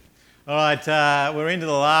All right, we're into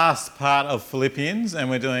the last part of Philippians and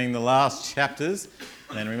we're doing the last chapters.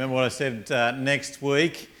 And remember what I said, next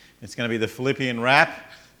week it's going to be the Philippian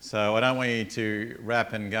wrap. So I don't want you to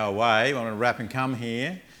wrap and go away. I want to wrap and come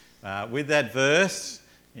here with that verse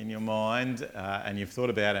in your mind and you've thought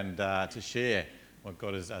about it and to share what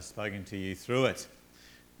God has spoken to you through it.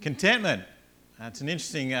 Contentment. It's an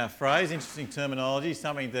interesting phrase, interesting terminology,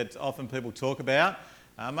 something that often people talk about.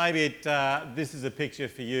 This is a picture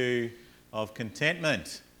for you of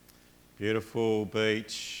contentment. Beautiful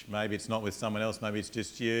beach, maybe it's not with someone else, maybe it's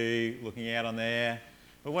just you looking out on there.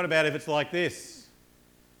 But what about if it's like this?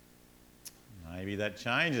 Maybe that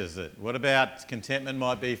changes it. What about contentment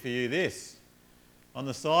might be for you this? On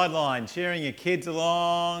the sideline, cheering your kids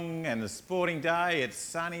along and the sporting day, it's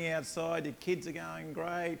sunny outside, your kids are going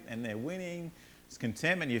great and they're winning. It's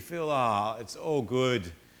contentment, you feel, it's all good.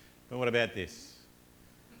 But what about this?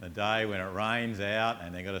 The day when it rains out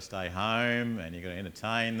and they've got to stay home and you've got to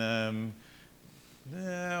entertain them.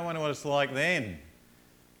 I wonder what it's like then.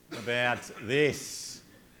 About this.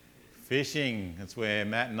 Fishing. That's where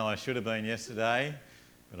Matt and I should have been yesterday,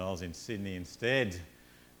 but I was in Sydney instead.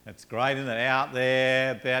 That's great, isn't it? Out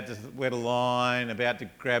there, about to wet a line, about to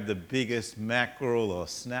grab the biggest mackerel or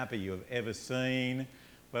snapper you have ever seen.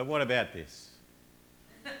 But what about this?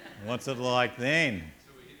 What's it like then?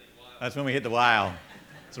 That's when we hit the whale.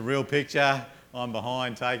 It's a real picture. I'm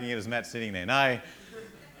behind taking it as Matt's sitting there. No.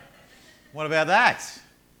 What about that?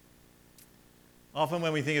 Often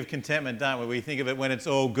when we think of contentment, don't we? We think of it when it's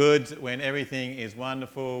all good, when everything is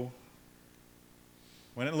wonderful,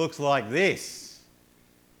 when it looks like this,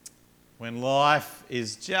 when life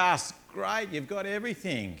is just great, you've got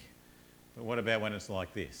everything. But what about when it's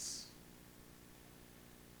like this?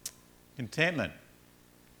 Contentment.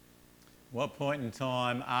 What point in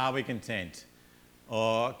time are we content?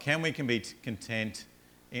 Or can we be content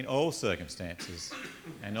in all circumstances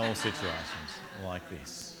and all situations like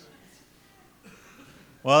this?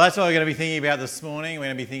 Well, that's what we're going to be thinking about this morning. We're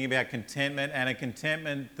going to be thinking about contentment, and a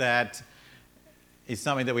contentment that is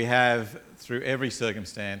something that we have through every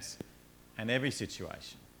circumstance and every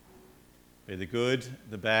situation. Be the good,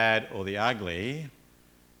 the bad, or the ugly,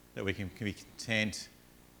 that we can be content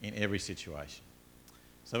in every situation.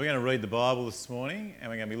 So we're going to read the Bible this morning, and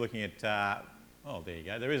we're going to be looking at... there you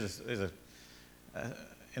go.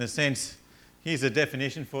 In a sense, here's a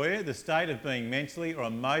definition for you. The state of being mentally or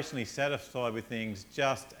emotionally satisfied with things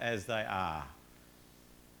just as they are.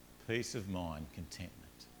 Peace of mind, contentment.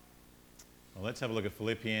 Well, let's have a look at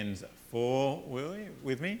Philippians 4, will you,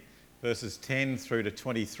 with me? Verses 10 through to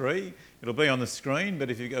 23. It'll be on the screen, but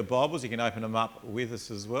if you've got Bibles, you can open them up with us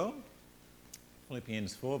as well.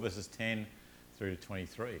 Philippians 4, verses 10 through to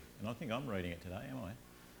 23. And I think I'm reading it today, am I?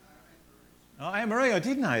 Oh, Anne-Marie, I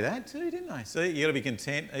did know that too, didn't I? See, you've got to be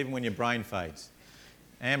content even when your brain fades.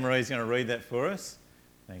 Anne-Marie's going to read that for us.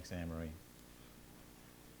 Thanks, Anne-Marie.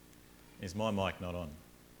 Is my mic not on?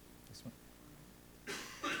 This one?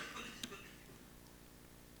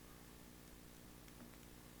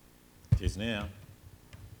 It is now.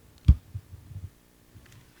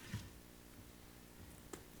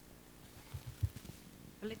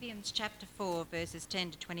 Philippians chapter 4, verses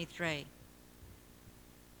 10 to 23.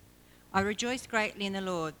 I rejoice greatly in the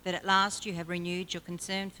Lord that at last you have renewed your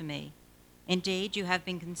concern for me. Indeed, you have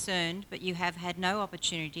been concerned, but you have had no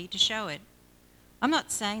opportunity to show it. I'm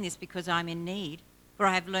not saying this because I'm in need, for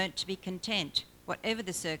I have learnt to be content, whatever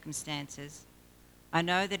the circumstances. I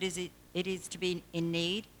know that it is to be in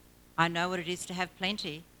need. I know what it is to have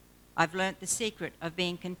plenty. I've learnt the secret of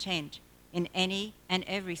being content in any and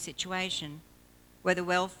every situation, whether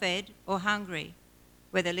well-fed or hungry,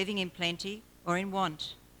 whether living in plenty or in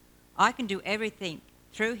want. I can do everything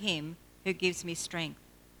through him who gives me strength.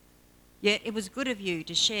 Yet it was good of you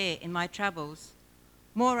to share in my troubles.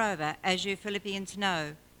 Moreover, as you Philippians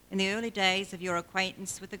know, in the early days of your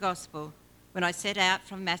acquaintance with the gospel, when I set out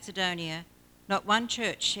from Macedonia, not one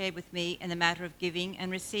church shared with me in the matter of giving and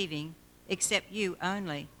receiving, except you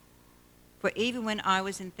only. For even when I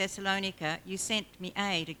was in Thessalonica, you sent me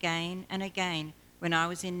aid again and again when I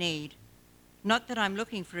was in need. Not that I'm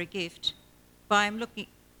looking for a gift,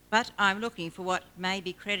 but I'm looking for what may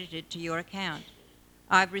be credited to your account.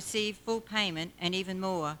 I've received full payment and even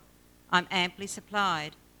more. I'm amply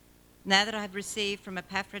supplied. Now that I have received from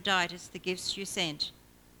Epaphroditus the gifts you sent,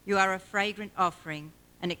 you are a fragrant offering,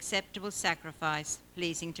 an acceptable sacrifice,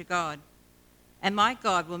 pleasing to God. And my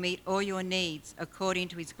God will meet all your needs according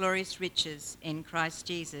to his glorious riches in Christ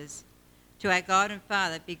Jesus. To our God and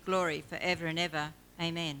Father be glory forever and ever.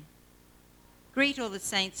 Amen. Greet all the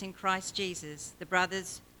saints in Christ Jesus. The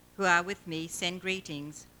brothers who are with me send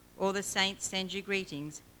greetings. All the saints send you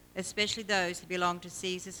greetings. especially those who belong to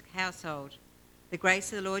Caesar's household. The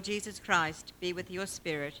grace of the Lord Jesus Christ be with your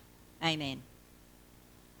spirit. Amen.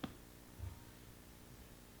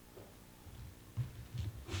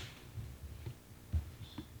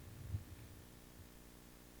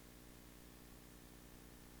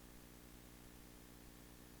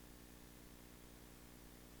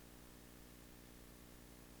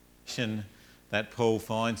 That Paul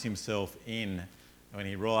finds himself in when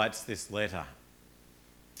he writes this letter.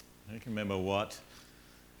 Who can remember what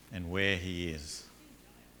and where he is?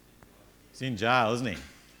 He's in jail, isn't he?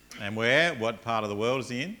 And where? What part of the world is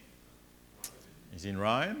he in? He's in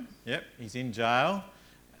Rome. Yep, he's in jail.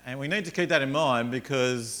 And we need to keep that in mind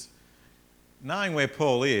because knowing where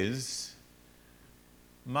Paul is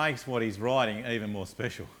makes what he's writing even more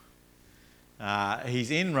special.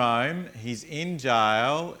 He's in Rome, he's in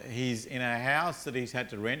jail, he's in a house that he's had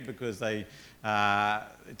to rent because he's at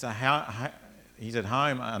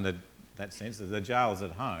home under that sense, the jail's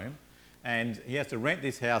at home, and he has to rent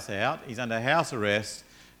this house out. He's under house arrest.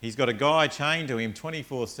 He's got a guy chained to him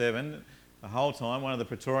 24/7 the whole time, one of the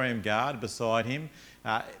Praetorian Guard beside him.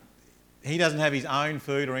 He doesn't have his own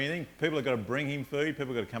food or anything. People have got to bring him food.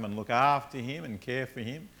 People have got to come and look after him and care for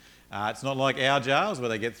him. It's not like our jails where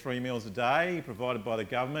they get 3 meals a day provided by the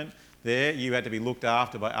government. There, you had to be looked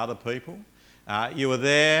after by other people. You were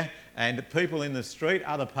there and people in the street,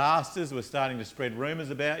 other pastors were starting to spread rumours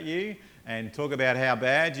about you and talk about how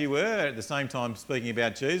bad you were, at the same time speaking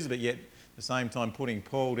about Jesus, but yet at the same time putting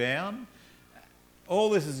Paul down. All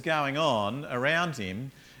this is going on around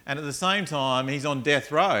him, and at the same time he's on death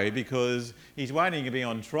row because he's waiting to be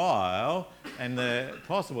on trial, and the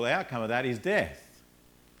possible outcome of that is death.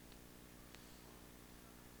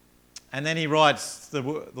 And then he writes the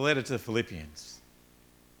letter to the Philippians.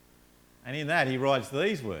 And in that he writes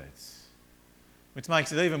these words, which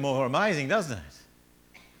makes it even more amazing, doesn't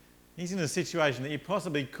it? He's in a situation that you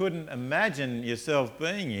possibly couldn't imagine yourself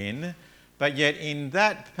being in, but yet in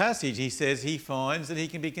that passage he says he finds that he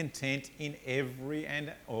can be content in every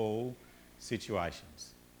and all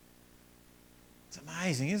situations. It's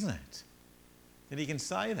amazing, isn't it? That he can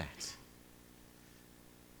say that.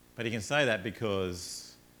 But he can say that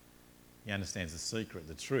because he understands the secret,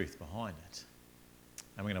 the truth behind it.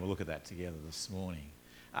 And we're going to have a look at that together this morning.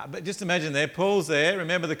 But just imagine there, Paul's there.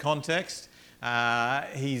 Remember the context.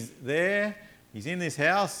 He's there. He's in this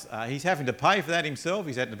house. He's having to pay for that himself.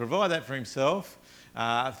 He's had to provide that for himself.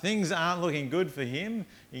 Things aren't looking good for him.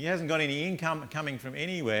 He hasn't got any income coming from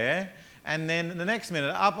anywhere. And then the next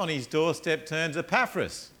minute, up on his doorstep turns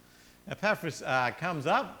Epaphras. Epaphras comes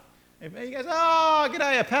up. He goes, "Oh,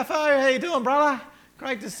 g'day Epapho. How you doing, brother?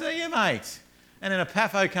 Great to see you, mate." And then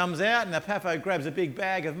Epapho comes out and Epapho grabs a big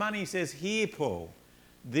bag of money. He says, "Here, Paul,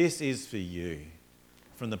 this is for you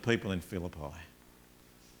from the people in Philippi."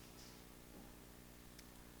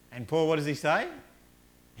 And Paul, what does he say?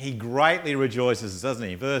 He greatly rejoices, doesn't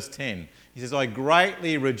he? Verse 10. He says, "I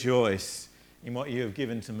greatly rejoice in what you have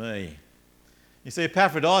given to me." You see,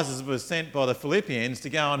 Epaphroditus was sent by the Philippians to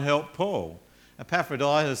go and help Paul.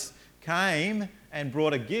 Epaphroditus came and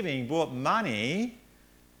brought money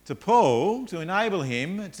to Paul to enable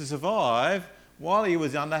him to survive while he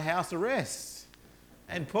was under house arrest.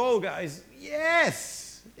 And Paul goes,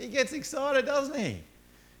 yes! He gets excited, doesn't he?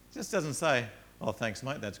 Just doesn't say, "Oh, thanks,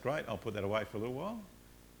 mate, that's great. I'll put that away for a little while."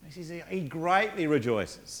 He greatly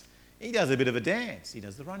rejoices. He does a bit of a dance. He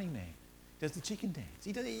does the running man. He does the chicken dance.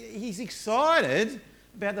 He's excited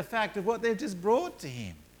about the fact of what they've just brought to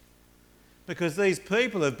him because these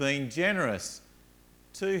people have been generous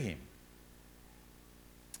to him.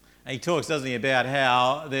 And he talks, doesn't he, about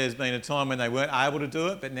how there's been a time when they weren't able to do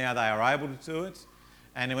it, but now they are able to do it.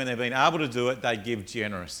 And when they've been able to do it, they give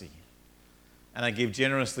generously. And they give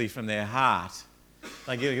generously from their heart.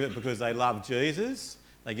 They give it because they love Jesus.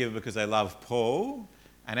 They give it because they love Paul.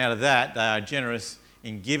 And out of that, they are generous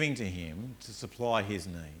in giving to him to supply his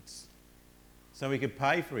needs. So he could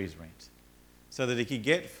pay for his rent. So that he could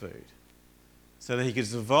get food. So that he could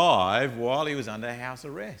survive while he was under house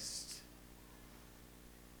arrest.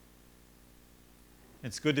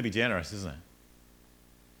 It's good to be generous, isn't it?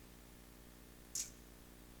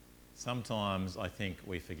 Sometimes I think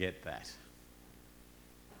we forget that.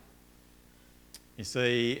 You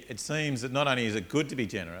see, it seems that not only is it good to be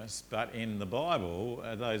generous, but in the Bible,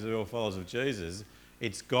 those who are followers of Jesus,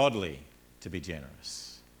 it's godly to be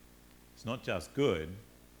generous. It's not just good,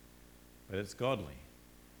 but it's godly.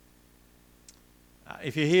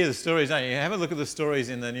 If you hear the stories, don't you? Have a look at the stories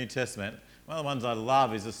in the New Testament. One of the ones I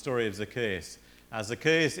love is the story of Zacchaeus.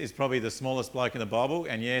 Zacchaeus is probably the smallest bloke in the Bible,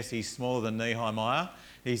 and yes, he's smaller than Nehemiah.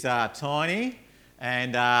 He's tiny,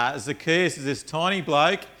 and Zacchaeus is this tiny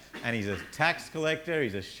bloke and he's a tax collector,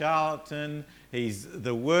 he's a charlatan, he's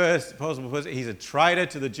the worst possible person, he's a traitor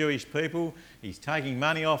to the Jewish people, he's taking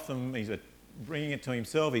money off them, he's bringing it to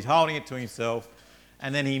himself, he's holding it to himself,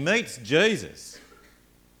 and then he meets Jesus.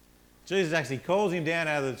 Jesus actually calls him down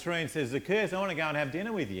out of the tree and says, Zacchaeus, I want to go and have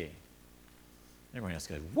dinner with you. Everyone else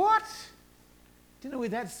goes, what? Dinner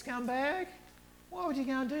with that scumbag? Why would you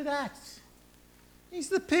go and do that? He's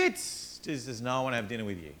the pits. Jesus says, no, I want to have dinner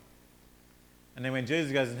with you. And then when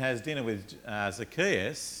Jesus goes and has dinner with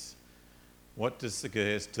Zacchaeus, what does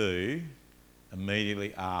Zacchaeus do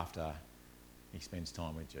immediately after he spends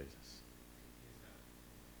time with Jesus?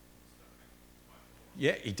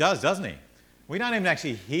 Yeah, he does, doesn't he? We don't even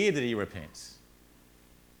actually hear that he repents,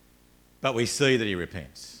 but we see that he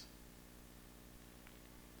repents.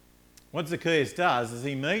 What Zacchaeus does is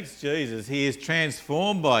he meets Jesus, he is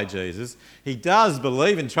transformed by Jesus, he does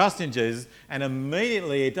believe and trust in Jesus, and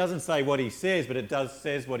immediately it doesn't say what he says, but it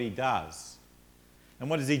says what he does. And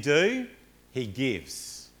what does he do? He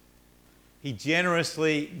gives. He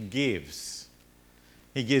generously gives.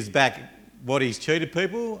 He gives back what he's cheated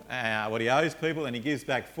people, what he owes people, and he gives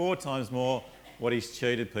back 4 times more what he's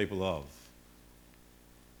cheated people of.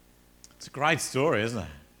 It's a great story, isn't it?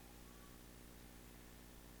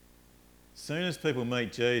 As soon as people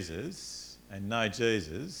meet Jesus and know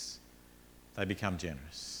Jesus, they become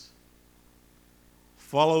generous.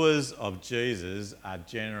 Followers of Jesus are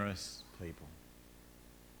generous people.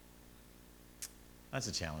 That's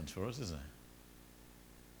a challenge for us, isn't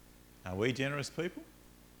it? Are we generous people?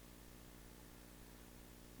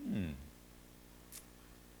 I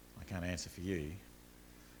can't answer for you,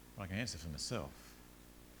 but I can answer for myself.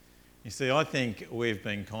 You see, I think we've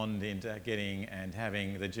been conned into getting and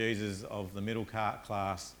having the Jesus of the middle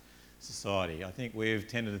class society. I think we've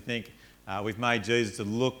tended to think we've made Jesus to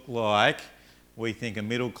look like we think a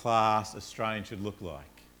middle class Australian should look like.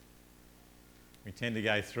 We tend to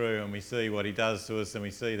go through and we see what he does to us, and we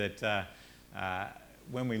see that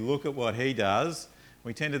when we look at what he does,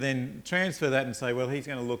 we tend to then transfer that and say, well, he's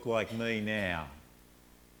going to look like me now.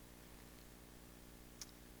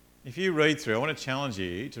 If you read through, I want to challenge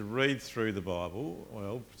you to read through the Bible,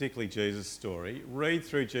 well, particularly Jesus' story. Read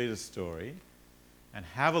through Jesus' story and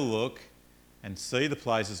have a look and see the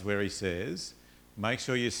places where he says, make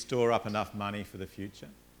sure you store up enough money for the future.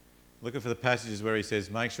 Look for the passages where he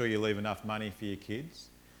says, make sure you leave enough money for your kids.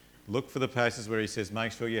 Look for the passages where he says,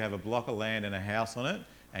 make sure you have a block of land and a house on it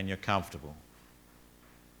and you're comfortable.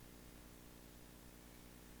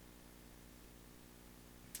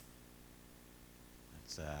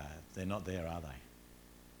 They're not there, are they?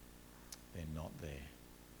 They're not there.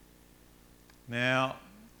 Now,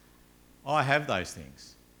 I have those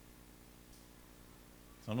things.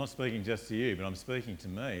 So I'm not speaking just to you, but I'm speaking to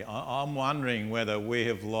me. I'm wondering whether we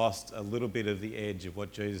have lost a little bit of the edge of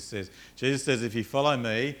what Jesus says. Jesus says, if you follow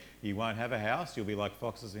me, you won't have a house, you'll be like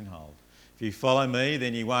foxes in holes. If you follow me,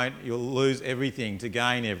 then you'll lose everything to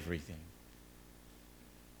gain everything.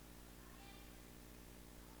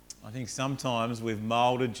 I think sometimes we've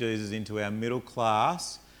moulded Jesus into our middle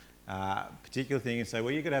class particular thing and say,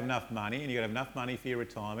 well, you've got to have enough money, and you've got to have enough money for your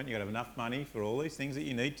retirement, you've got to have enough money for all these things that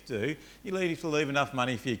you need to do. You need to leave enough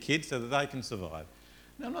money for your kids so that they can survive.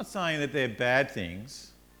 Now, I'm not saying that they're bad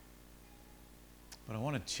things, but I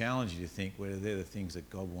want to challenge you to think whether they're the things that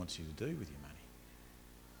God wants you to do with your money.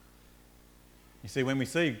 You see, when we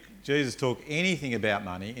see Jesus talk anything about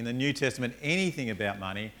money, in the New Testament, anything about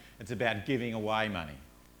money, it's about giving away money.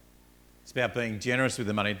 It's about being generous with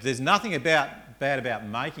the money. There's nothing bad about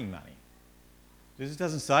making money. Jesus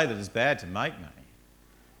doesn't say that it's bad to make money,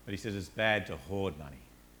 but he says it's bad to hoard money.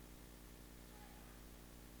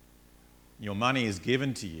 Your money is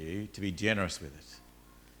given to you to be generous with it.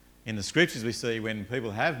 In the scriptures we see when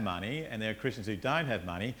people have money, and there are Christians who don't have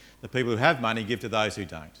money, the people who have money give to those who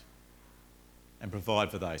don't and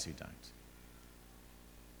provide for those who don't.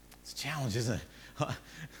 It's a challenge, isn't it?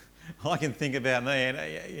 I can think about me,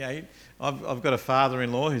 and I've got a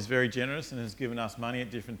father-in-law who's very generous and has given us money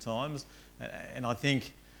at different times, and I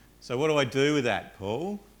think, so what do I do with that,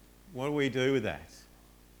 Paul? What do we do with that?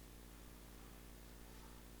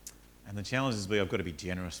 And the challenge is I've got to be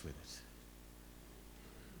generous with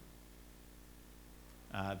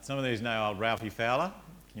it. Some of these know old Ralphie Fowler.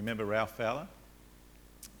 Can you remember Ralph Fowler?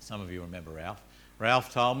 Some of you remember Ralph.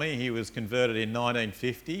 Ralph told me he was converted in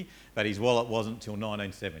 1950, but his wallet wasn't till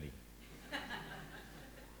 1970.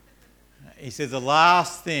 He says the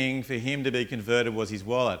last thing for him to be converted was his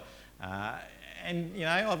wallet. And, you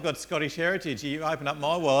know, I've got Scottish heritage. You open up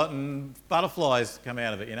my wallet and butterflies come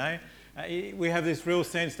out of it, you know. We have this real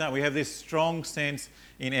sense, don't we? We have this strong sense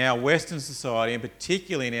in our Western society, and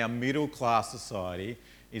particularly in our middle class society,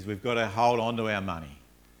 is we've got to hold on to our money,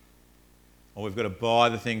 or we've got to buy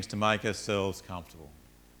the things to make ourselves comfortable.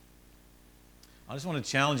 I just want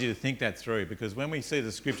to challenge you to think that through, because when we see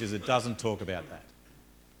the scriptures, it doesn't talk about that.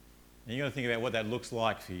 And you've got to think about what that looks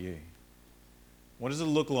like for you. What does it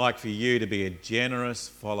look like for you to be a generous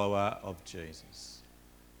follower of Jesus?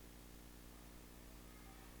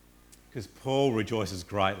 Because Paul rejoices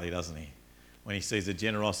greatly, doesn't he, when he sees the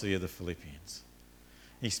generosity of the Philippians.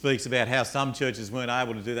 He speaks about how some churches weren't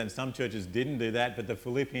able to do that and some churches didn't do that, but the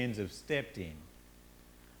Philippians have stepped in.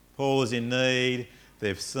 Paul is in need,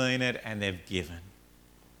 they've seen it, and they've given.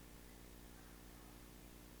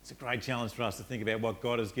 It's a great challenge for us to think about what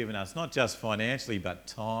God has given us, not just financially, but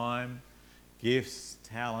time, gifts,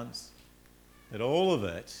 talents, that all of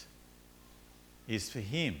it is for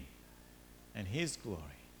Him and His glory,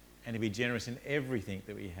 and to be generous in everything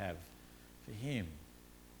that we have for Him.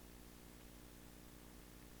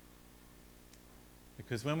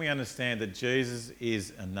 Because when we understand that Jesus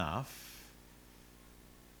is enough,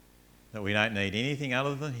 that we don't need anything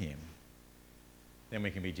other than Him, then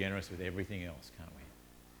we can be generous with everything else, can't we?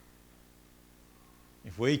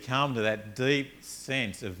 If we come to that deep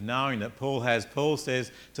sense of knowing that Paul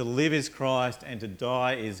says to live is Christ and to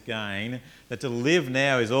die is gain, that to live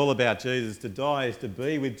now is all about Jesus, to die is to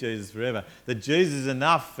be with Jesus forever, that Jesus is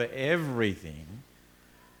enough for everything,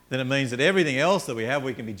 then it means that everything else that we have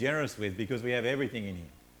we can be generous with because we have everything in Him.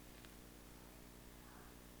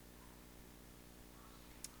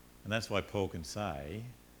 And that's why Paul can say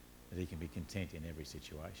that he can be content in every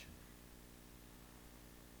situation.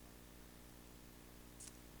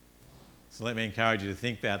 So let me encourage you to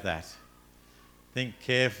think about that. Think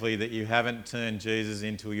carefully that you haven't turned Jesus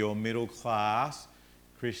into your middle class,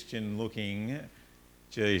 Christian-looking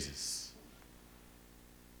Jesus.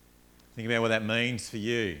 Think about what that means for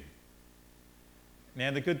you.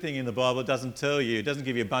 Now, the good thing in the Bible, it doesn't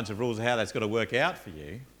give you a bunch of rules of how that's got to work out for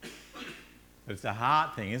you. But it's a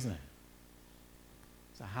heart thing, isn't it?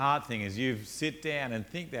 It's a heart thing as you sit down and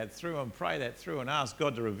think that through and pray that through and ask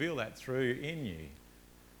God to reveal that through in you.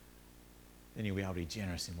 Then you'll be able to be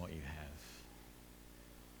generous in what you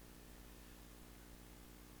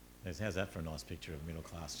have. How's that for a nice picture of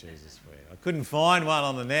middle-class Jesus for you? I couldn't find one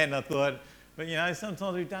on the net and I thought, but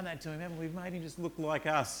sometimes we've done that to Him, haven't we? We've made Him just look like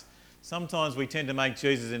us. Sometimes we tend to make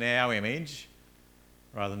Jesus in our image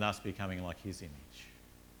rather than us becoming like His image.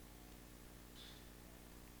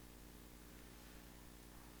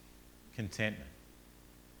 Contentment.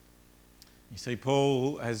 You see,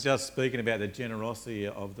 Paul has just spoken about the generosity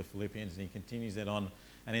of the Philippians and he continues that on.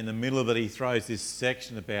 And in the middle of it, he throws this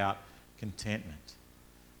section about contentment.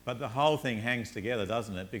 But the whole thing hangs together,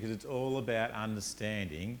 doesn't it? Because it's all about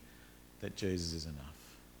understanding that Jesus is enough.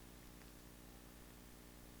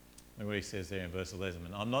 Look what he says there in verse 11.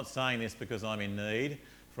 I'm not saying this because I'm in need,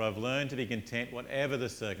 for I've learned to be content whatever the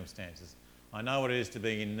circumstances. I know what it is to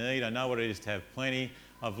be in need. I know what it is to have plenty.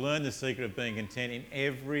 I've learned the secret of being content in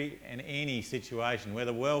every and any situation,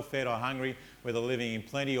 whether well-fed or hungry, whether living in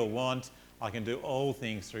plenty or want. I can do all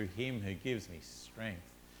things through Him who gives me strength.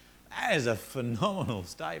 That is a phenomenal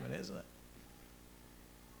statement, isn't it?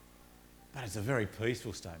 But it's a very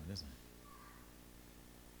peaceful statement, isn't it?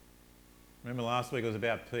 Remember last week it was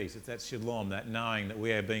about peace. It's that shalom, that knowing that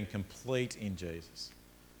we are being complete in Jesus.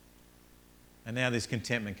 And now this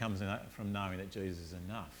contentment comes from knowing that Jesus is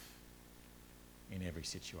enough in every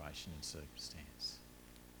situation and circumstance.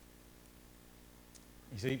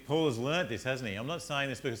 You see, Paul has learnt this, hasn't he? I'm not saying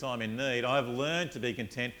this because I'm in need. I've learned to be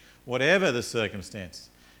content whatever the circumstances.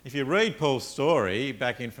 If you read Paul's story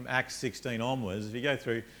back in from Acts 16 onwards, if you go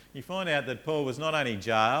through, you find out that Paul was not only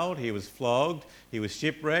jailed, he was flogged, he was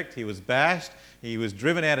shipwrecked, he was bashed, he was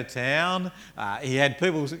driven out of town, he had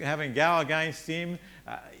people having a go against him.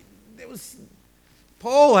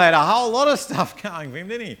 Paul had a whole lot of stuff going for him,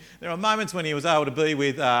 didn't he? There were moments when he was able to be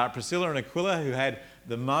with Priscilla and Aquila, who had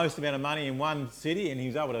the most amount of money in one city, and he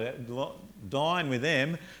was able to dine with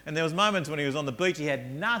them. And there was moments when he was on the beach, he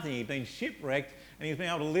had nothing, he'd been shipwrecked, and he was being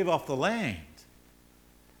able to live off the land.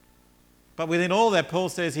 But within all that, Paul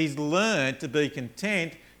says he's learned to be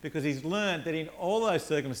content because he's learned that in all those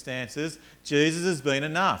circumstances, Jesus has been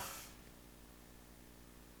enough.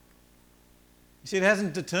 You see, it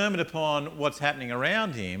hasn't determined upon what's happening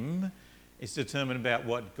around him, it's determined about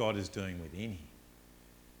what God is doing within him.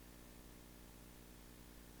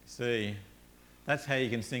 See, that's how you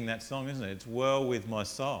can sing that song, isn't it? It's well with my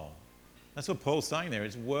soul. That's what Paul's saying there.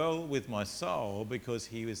 It's well with my soul because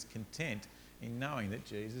he was content in knowing that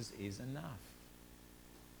Jesus is enough.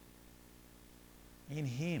 In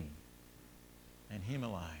him and him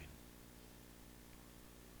alone.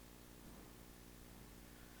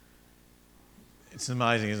 It's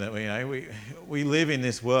amazing, isn't it? We live in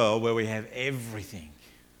this world where we have everything,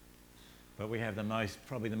 but we have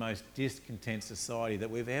probably the most discontent society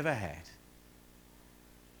that we've ever had.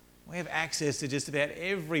 We have access to just about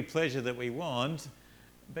every pleasure that we want,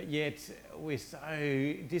 but yet we're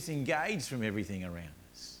so disengaged from everything around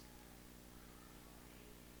us.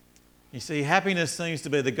 You see, happiness seems to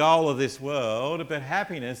be the goal of this world, but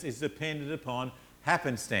happiness is dependent upon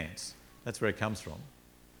happenstance. That's where it comes from.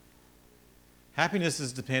 Happiness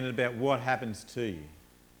is dependent about what happens to you.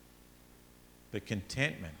 But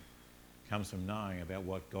contentment comes from knowing about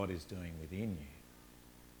what God is doing within you.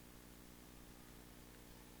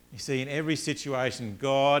 You see, in every situation,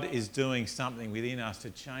 God is doing something within us to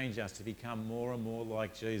change us, to become more and more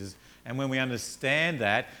like Jesus. And when we understand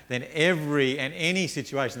that, then every and any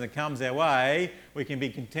situation that comes our way, we can be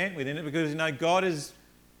content within it because, God is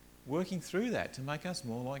working through that to make us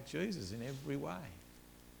more like Jesus in every way.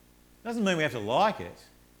 Doesn't mean we have to like it.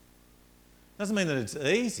 Doesn't mean that it's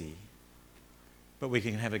easy, but we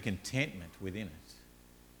can have a contentment within it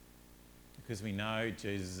because we know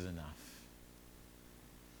Jesus is enough.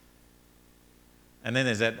 And then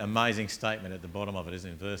there's that amazing statement at the bottom of it, isn't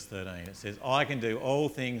it? In verse 13, it says, I can do all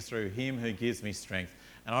things through him who gives me strength.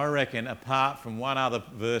 And I reckon, apart from one other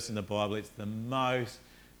verse in the Bible, it's the most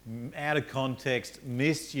out of context,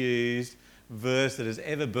 misused verse that has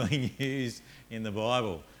ever been used in the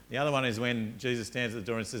Bible. The other one is when Jesus stands at the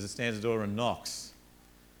door and says, it stands at the door and knocks.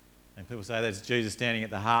 And people say that's Jesus standing at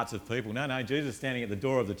the hearts of people. No, Jesus is standing at the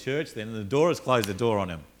door of the church then, and the door has closed the door on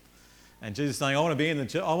him. And Jesus is saying, I want to be in the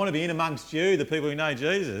church. I want to be in amongst you, the people who know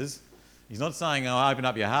Jesus. He's not saying, open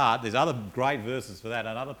up your heart. There's other great verses for that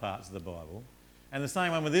in other parts of the Bible. And the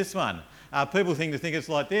same one with this one. People think it's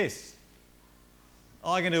like this.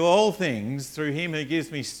 I can do all things through him who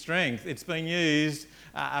gives me strength. It's been used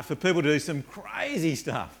for people to do some crazy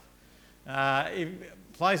stuff.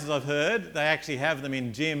 Places I've heard, they actually have them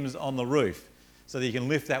in gyms on the roof so that you can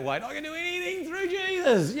lift that weight. I can do anything through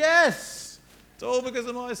Jesus. Yes. It's all because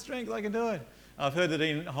of my strength. I can do it. I've heard that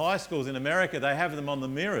in high schools in America, they have them on the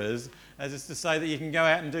mirrors as it's to say that you can go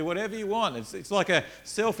out and do whatever you want. It's like a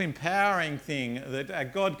self-empowering thing that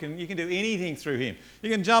you can do anything through him. You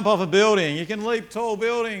can jump off a building. You can leap tall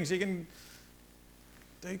buildings. You can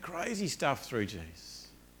do crazy stuff through Jesus.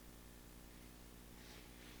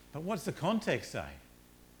 But what's the context say?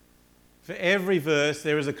 For every verse,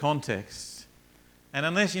 there is a context. And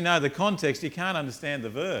unless you know the context, you can't understand the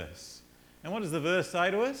verse. And what does the verse say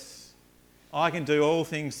to us? I can do all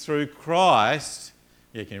things through Christ.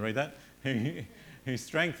 Yeah, can you read that? Who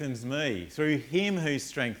strengthens me. Through him who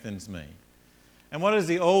strengthens me. And what is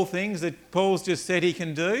the all things that Paul's just said he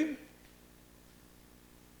can do?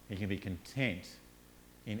 He can be content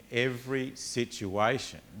in every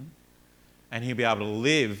situation. And he'll be able to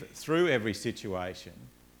live through every situation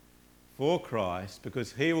for Christ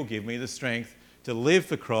because he will give me the strength to live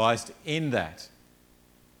for Christ in that.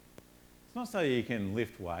 It's not so that you can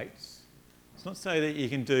lift weights. It's not so that you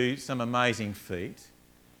can do some amazing feat.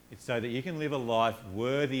 It's so that you can live a life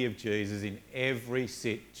worthy of Jesus in every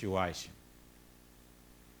situation.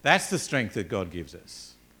 That's the strength that God gives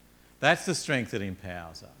us. That's the strength that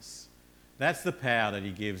empowers us. That's the power that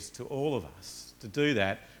he gives to all of us to do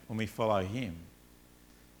that when we follow him.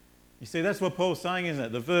 You see, that's what Paul's saying,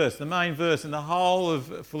 isn't it? The main verse in the whole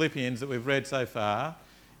of Philippians that we've read so far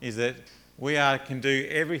is that we can do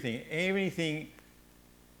anything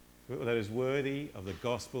that is worthy of the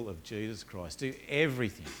gospel of Jesus Christ. Do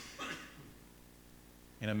everything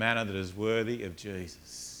in a manner that is worthy of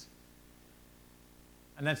Jesus.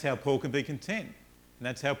 And that's how Paul can be content. And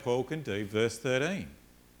that's how Paul can do verse 13.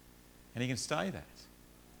 And he can stay that.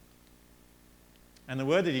 And the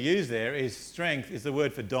word that he used there is strength, is the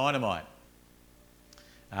word for dynamite.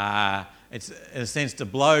 It's in a sense to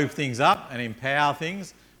blow things up and empower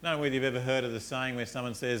things. I don't know whether you've ever heard of the saying where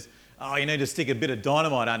someone says, you need to stick a bit of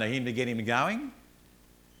dynamite under him to get him going.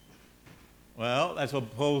 Well, that's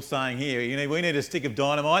what Paul's saying here. We need a stick of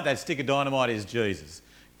dynamite. That stick of dynamite is Jesus.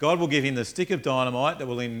 God will give him the stick of dynamite that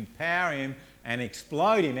will empower him and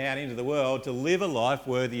explode him out into the world to live a life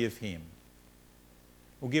worthy of him.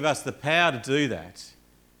 Will give us the power to do that.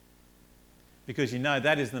 Because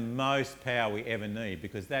that is the most power we ever need,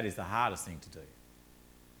 because that is the hardest thing to do.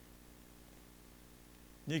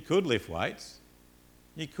 You could lift weights.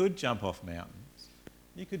 You could jump off mountains.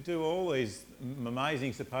 You could do all these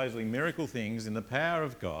amazing, supposedly miracle things in the power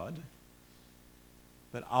of God.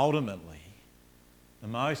 But ultimately, the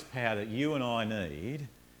most power that you and I need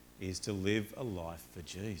is to live a life for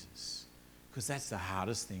Jesus. Because that's the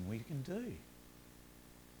hardest thing we can do.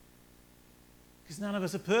 Because none of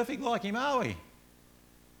us are perfect like him, are we?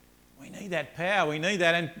 We need that power. We need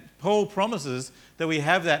that. And Paul promises that we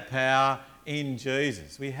have that power in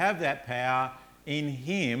Jesus. We have that power in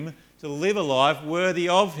him to live a life worthy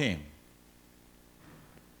of him.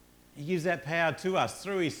 He gives that power to us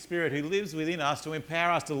through his Spirit who lives within us to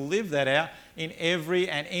empower us to live that out in every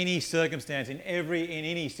and any circumstance, in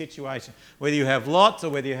any situation. Whether you have lots or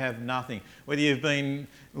whether you have nothing. Whether you've been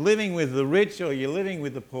living with the rich or you're living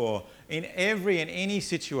with the poor. In every and any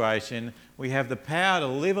situation, we have the power to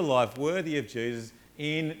live a life worthy of Jesus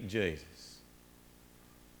in Jesus.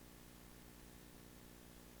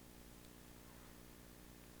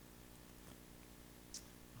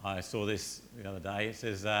 I saw this the other day. It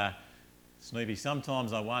says, Snoopy,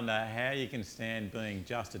 sometimes I wonder how you can stand being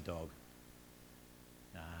just a dog.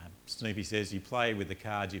 Snoopy says, you play with the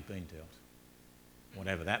cards you've been dealt.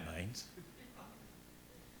 Whatever that means.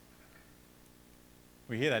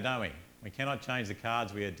 We hear that, don't we? We cannot change the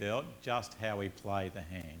cards we are dealt, just how we play the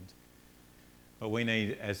hand. But we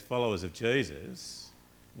need, as followers of Jesus,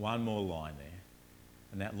 one more line there.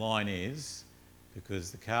 And that line is, because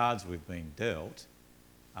the cards we've been dealt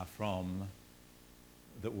are from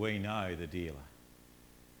that we know the dealer.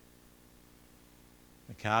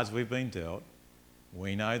 The cards we've been dealt,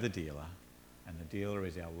 we know the dealer, and the dealer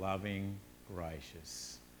is our loving,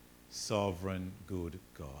 gracious, sovereign, good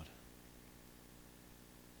God.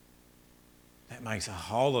 That makes a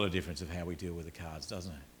whole lot of difference of how we deal with the cards,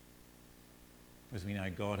 doesn't it? Because we know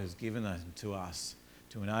God has given them to us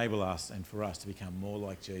to enable us and for us to become more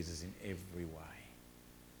like Jesus in every way.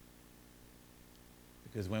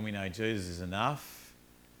 Because when we know Jesus is enough,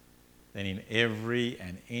 then in every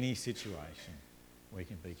and any situation, we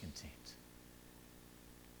can be content.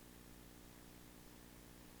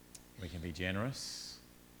 We can be generous,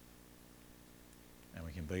 and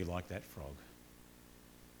we can be like that frog.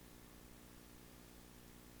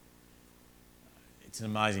 It's an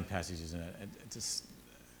amazing passage, isn't it? It just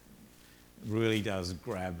really does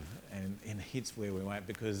grab and hits where we won't,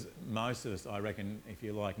 because most of us, I reckon, if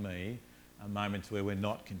you're like me, are moments where we're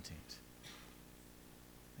not content.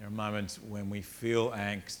 There are moments when we feel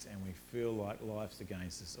angst and we feel like life's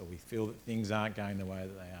against us, or we feel that things aren't going the way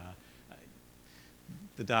that they are.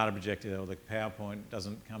 The data projector or the PowerPoint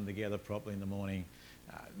doesn't come together properly in the morning.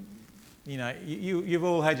 You've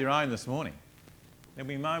all had your own this morning. There'll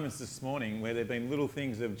be moments this morning where there've been little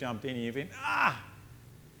things that have jumped in and you've been, I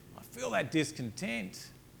feel that discontent.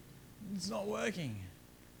 It's not working.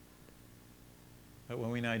 But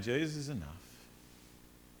when we know Jesus is enough,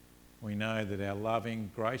 we know that our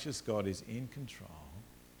loving, gracious God is in control,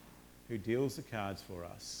 who deals the cards for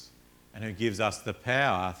us and who gives us the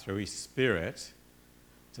power through his Spirit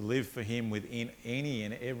to live for him within any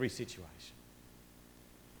and every situation,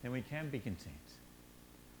 then we can be content.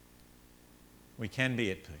 We can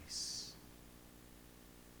be at peace.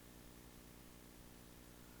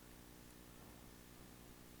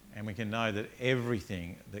 And we can know that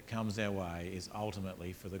everything that comes our way is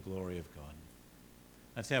ultimately for the glory of God.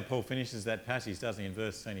 That's how Paul finishes that passage, doesn't he? In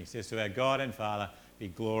verse 10, he says, to our God and Father be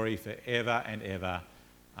glory forever and ever.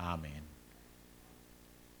 Amen.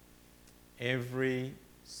 Every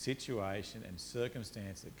situation and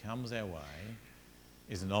circumstance that comes our way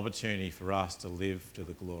is an opportunity for us to live to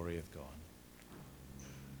the glory of God,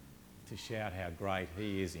 to shout how great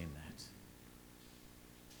he is in that.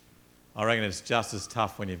 I reckon it's just as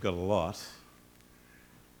tough when you've got a lot,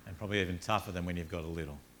 and probably even tougher than when you've got a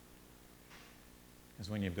little. Because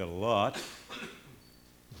when you've got a lot,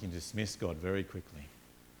 you can dismiss God very quickly.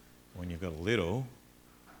 When you've got a little,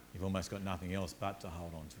 you've almost got nothing else but to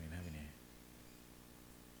hold on to him, haven't you?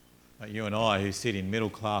 But you and I, who sit in middle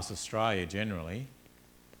class Australia generally,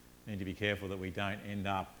 need to be careful that we don't end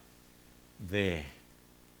up there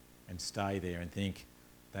and stay there and think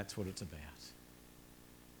that's what it's about.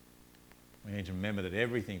 We need to remember that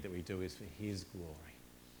everything that we do is for his glory.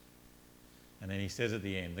 And then he says at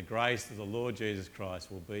the end, the grace of the Lord Jesus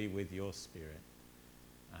Christ will be with your spirit.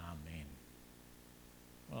 Amen.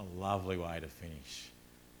 What a lovely way to finish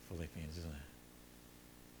Philippians, isn't it?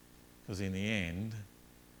 Because in the end,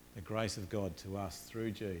 the grace of God to us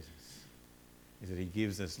through Jesus is that he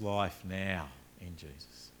gives us life now in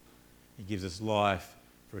Jesus. He gives us life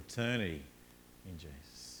for eternity in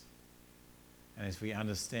Jesus. And as we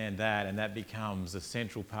understand that, and that becomes a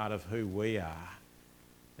central part of who we are,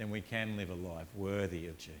 then we can live a life worthy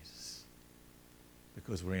of Jesus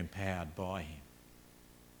because we're empowered by him.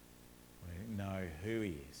 We know who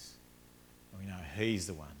he is. And we know he's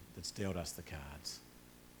the one that's dealt us the cards.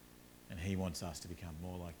 And he wants us to become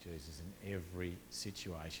more like Jesus in every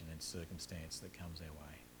situation and circumstance that comes our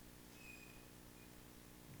way.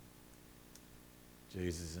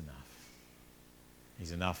 Jesus is enough.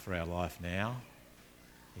 He's enough for our life now.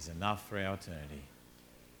 He's enough for our eternity.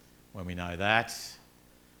 When we know that,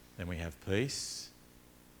 then we have peace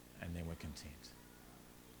and then we're content.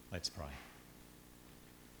 Let's pray.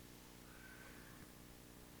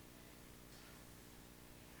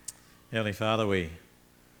 Heavenly Father, we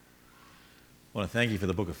want to thank you for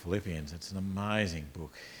the book of Philippians. It's an amazing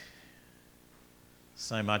book.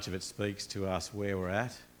 So much of it speaks to us where we're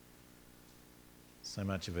at. So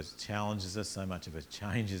much of it challenges us, so much of it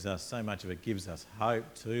changes us, so much of it gives us hope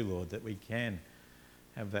too, Lord, that we can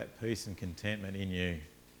have that peace and contentment in you.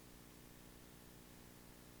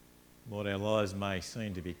 Lord, our lives may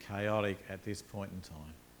seem to be chaotic at this point in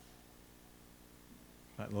time.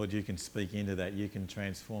 But Lord, you can speak into that. You can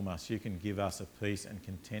transform us. You can give us a peace and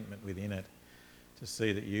contentment within it to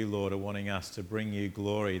see that you, Lord, are wanting us to bring you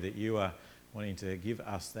glory, that you are wanting to give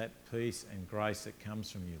us that peace and grace that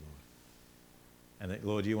comes from you, Lord. And that,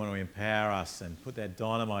 Lord, you want to empower us and put that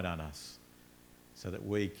dynamite on us so that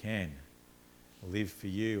we can live for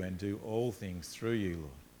you and do all things through you,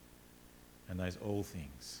 Lord. And those all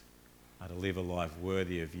things are to live a life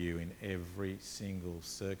worthy of you in every single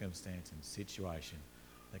circumstance and situation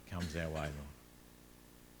that comes our way, Lord.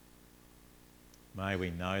 May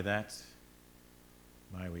we know that.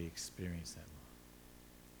 May we experience that,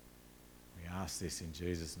 Lord. We ask this in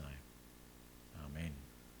Jesus' name. Amen.